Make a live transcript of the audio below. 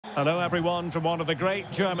Hello everyone from one of the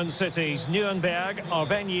great German cities, Nuremberg. Our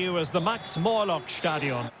venue is the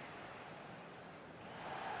Max-Morlock-Stadion.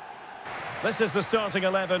 This is the starting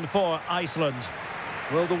 11 for Iceland.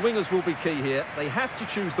 Well, the wingers will be key here. They have to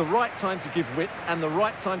choose the right time to give width and the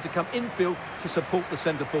right time to come infield to support the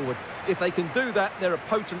centre forward. If they can do that, they're a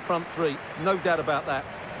potent front three. No doubt about that.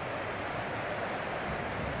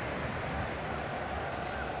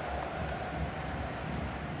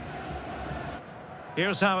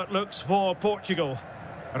 Here's how it looks for Portugal.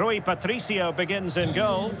 Rui Patricio begins in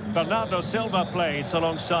goal. Bernardo Silva plays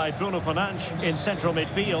alongside Bruno Fernandes in central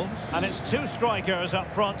midfield. And it's two strikers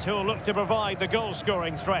up front who will look to provide the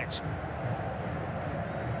goal-scoring threat.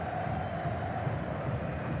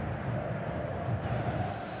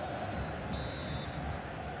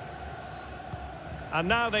 And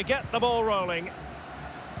now they get the ball rolling.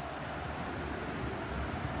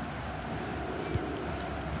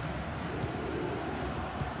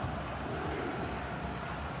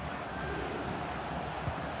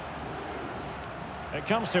 It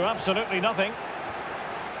comes to absolutely nothing.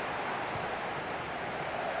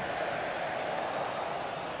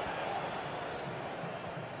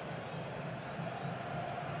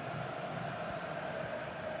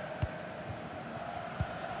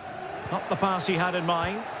 Not the pass he had in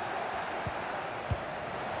mind.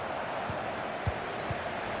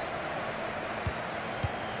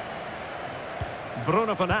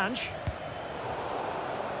 Bruno Fernandes.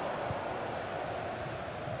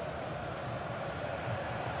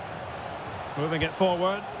 Moving it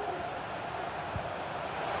forward.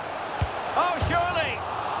 Oh, surely!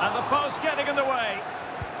 And the post getting in the way.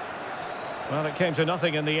 Well, it came to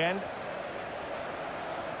nothing in the end.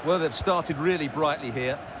 Well, they've started really brightly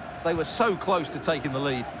here. They were so close to taking the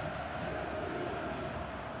lead.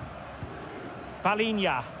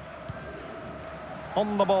 Palinha.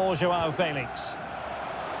 On the ball, João Felix.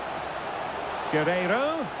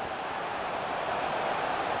 Guerreiro.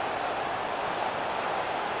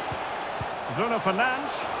 Bruno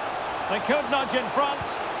Fernandes. They could nudge in front.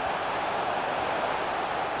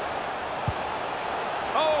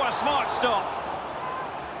 Oh, a smart stop.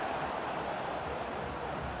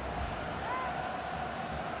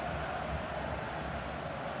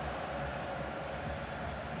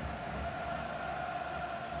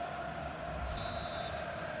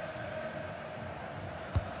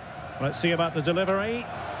 Let's see about the delivery.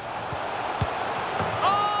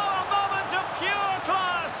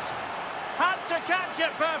 Catch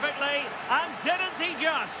it perfectly, and didn't he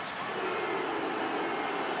just?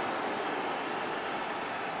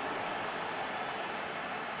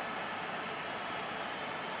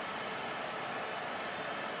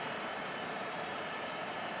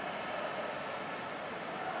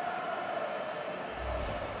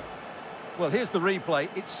 Well, here's the replay.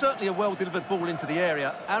 It's certainly a well-delivered ball into the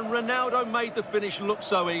area, and Ronaldo made the finish look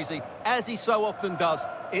so easy, as he so often does.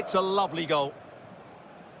 It's a lovely goal.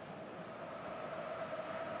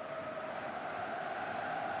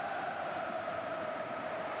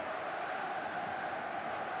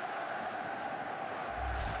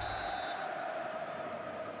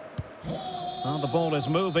 Well, the ball is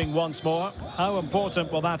moving once more. How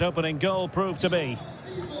important will that opening goal prove to be?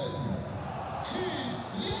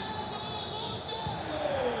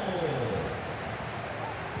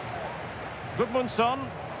 Gudmundsson.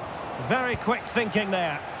 Very quick thinking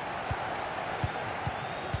there.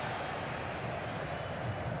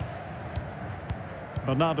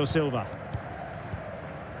 Bernardo Silva.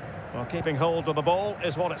 Well, keeping hold of the ball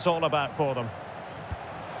is what it's all about for them.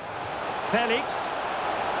 Felix.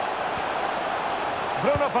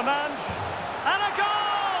 Bruno Fernandes, and a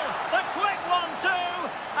goal! The quick 1-2,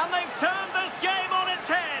 and they've turned this game on its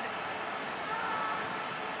head.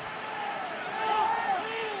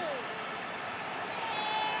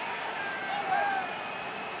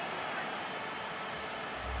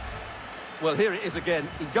 Well, here it is again.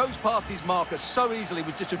 He goes past his marker so easily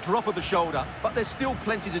with just a drop of the shoulder, but there's still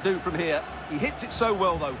plenty to do from here. He hits it so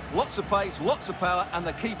well, though. Lots of pace, lots of power, and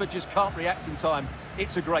the keeper just can't react in time.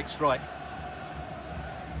 It's a great strike.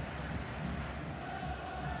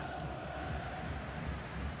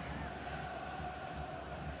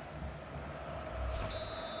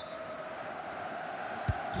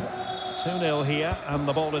 Two-nil here, and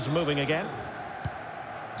the ball is moving again.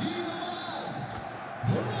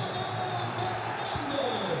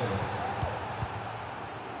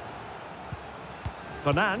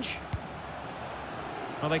 Fernandes.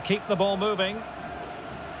 Well, they keep the ball moving.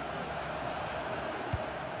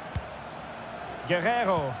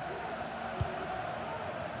 Guerreiro.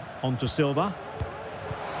 On to Silva.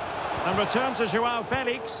 And return to João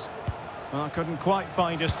Felix. Well, couldn't quite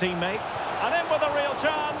find his teammate. And in with a real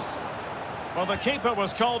chance. Well, the keeper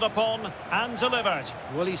was called upon and delivered.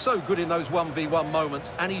 Well, he's so good in those 1v1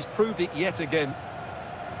 moments, and he's proved it yet again.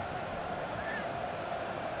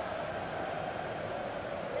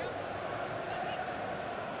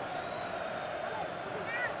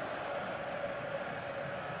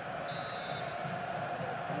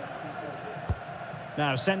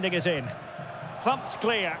 Now sending it in. Thumped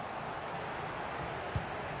clear.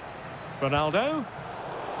 Ronaldo.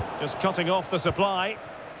 Just cutting off the supply.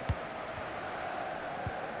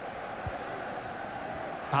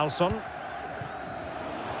 Palsson.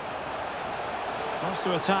 Wants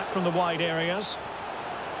to attack from the wide areas.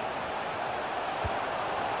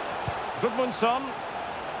 Gudmundsson.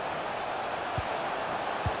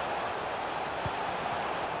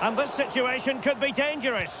 And this situation could be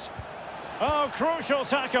dangerous. Oh, crucial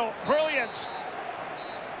tackle. Brilliant.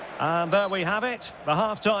 And there we have it. The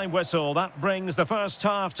half-time whistle. That brings the first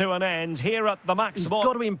half to an end here at the Max. He's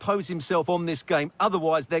got to impose himself on this game.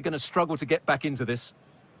 Otherwise, they're going to struggle to get back into this.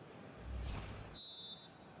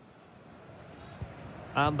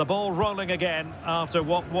 And the ball rolling again after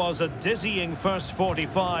what was a dizzying first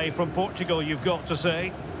 45 from Portugal, you've got to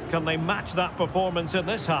say. Can they match that performance in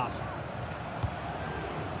this half?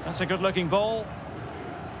 That's a good-looking ball.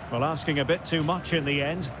 Well, asking a bit too much in the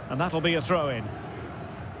end, and that'll be a throw-in.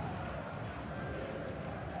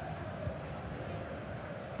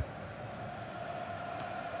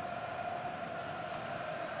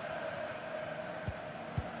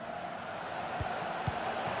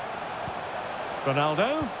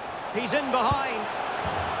 Ronaldo, he's in behind,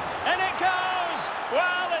 and it goes!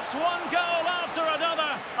 Well, it's one goal after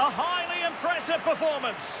another, a highly impressive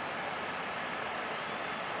performance.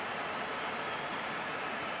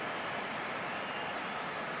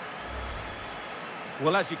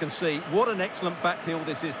 Well, as you can see, what an excellent backheel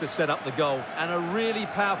this is to set up the goal, and a really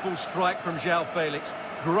powerful strike from João Felix.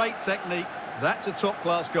 Great technique, that's a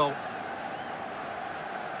top-class goal.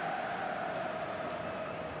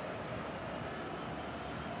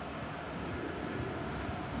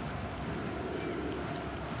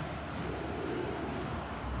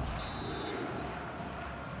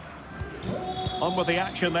 On with the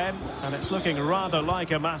action then, and it's looking rather like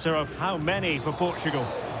a matter of how many for Portugal.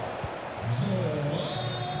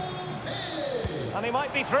 And he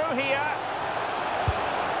might be through here.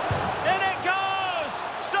 In it goes!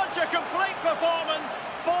 Such a complete performance.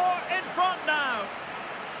 4 in front now.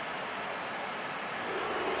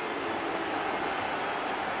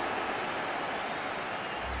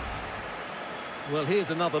 Well, here's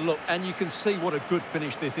another look, and you can see what a good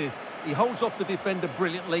finish this is. He holds off the defender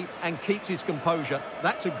brilliantly and keeps his composure.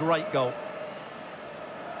 That's a great goal.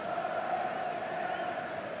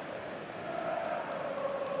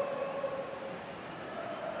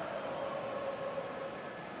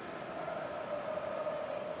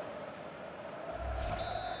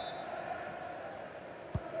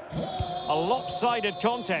 A lopsided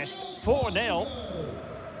contest, 4-0.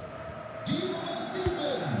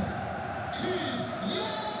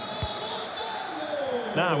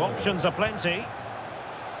 Now, options are plenty.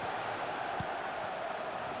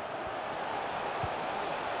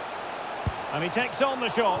 And he takes on the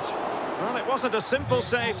shot. Well, it wasn't a simple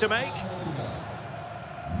save to make.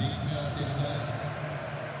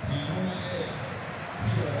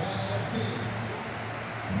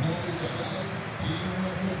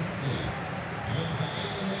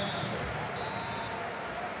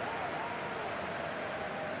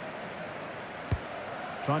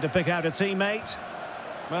 Trying to pick out a teammate.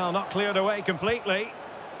 Well, not cleared away completely.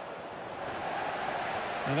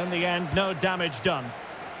 And in the end, no damage done.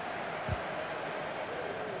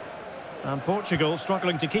 And Portugal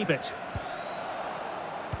struggling to keep it.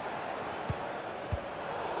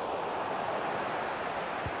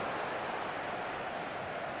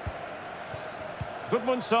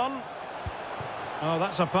 Gudmundsson. Oh,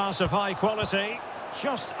 that's a pass of high quality.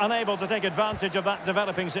 Just unable to take advantage of that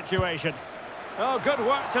developing situation. Oh, good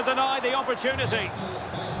work to deny the opportunity.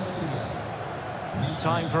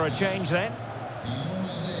 Time for a change then.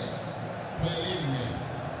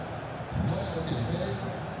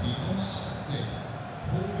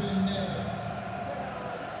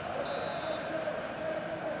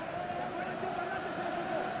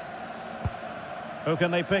 Who can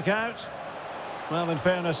they pick out? Well, in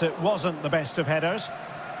fairness, it wasn't the best of headers.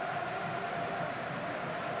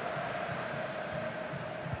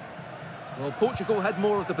 Well, Portugal had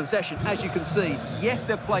more of the possession, as you can see. Yes,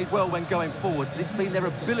 they've played well when going forward, but it's been their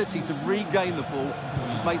ability to regain the ball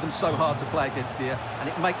which has made them so hard to play against here, and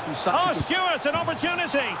it makes them such a good... Stewart, an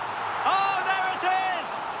opportunity! Oh, there it is!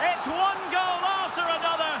 It's one goal after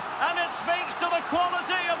another, and it speaks to the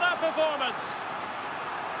quality of their performance.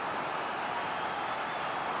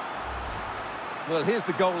 Well, here's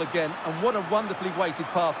the goal again, and what a wonderfully weighted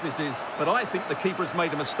pass this is. But I think the keeper has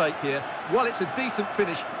made a mistake here. While it's a decent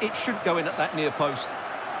finish, it shouldn't go in at that near post.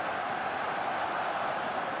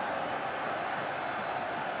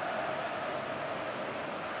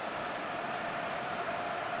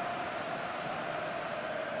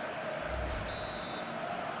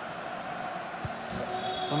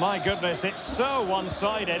 Oh, my goodness, it's so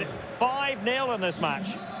one-sided. 5-0 in this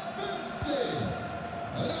match.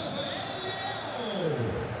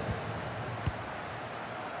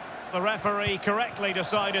 The referee correctly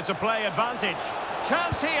decided to play advantage.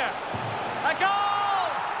 Chance here. A goal!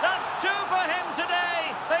 That's 2 for him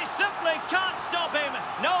today. They simply can't stop him.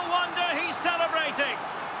 No wonder he's celebrating.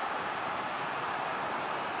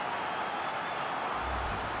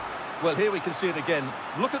 Well, here we can see it again.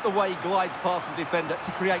 Look at the way he glides past the defender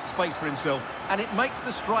to create space for himself. And it makes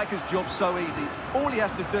the striker's job so easy. All he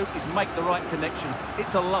has to do is make the right connection.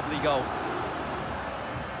 It's a lovely goal.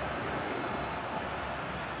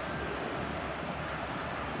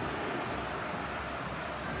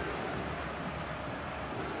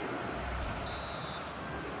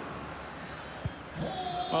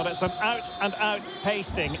 Well, it's an out-and-out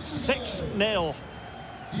pasting. 6-0.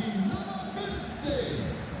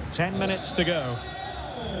 10 minutes to go.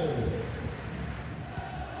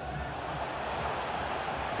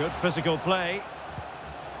 Good physical play.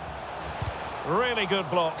 Really good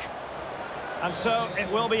block. And so it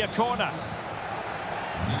will be a corner.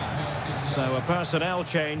 So a personnel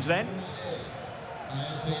change then.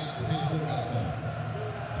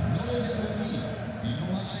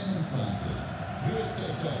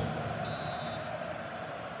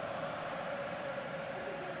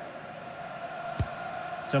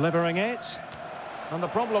 Delivering it. And the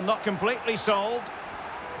problem not completely solved.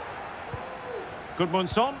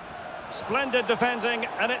 Gudmundsson. Splendid defending,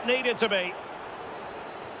 and it needed to be.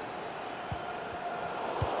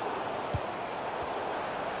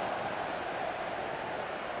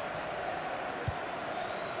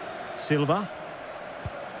 Silva.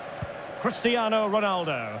 Cristiano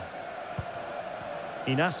Ronaldo.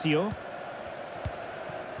 Inacio.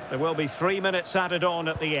 There will be 3 minutes added on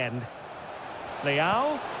at the end.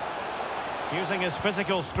 Leao, using his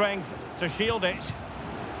physical strength to shield it.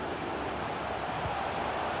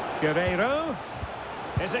 Guerreiro.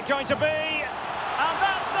 Is it going to be? And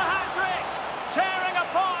that's the hat-trick! Tearing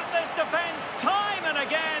apart this defence time and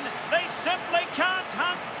again. They simply can't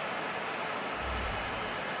handle.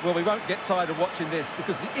 Well, we won't get tired of watching this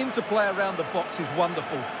because the interplay around the box is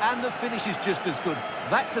wonderful and the finish is just as good.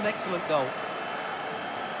 That's an excellent goal.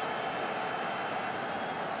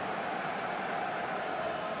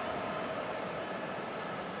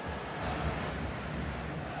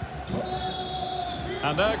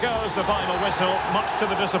 And there goes the final whistle, much to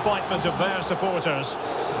the disappointment of their supporters.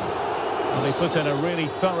 Well, he put in a really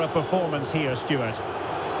thorough performance here, Stuart.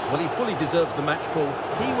 Well, he fully deserves the match ball.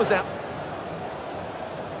 He was out.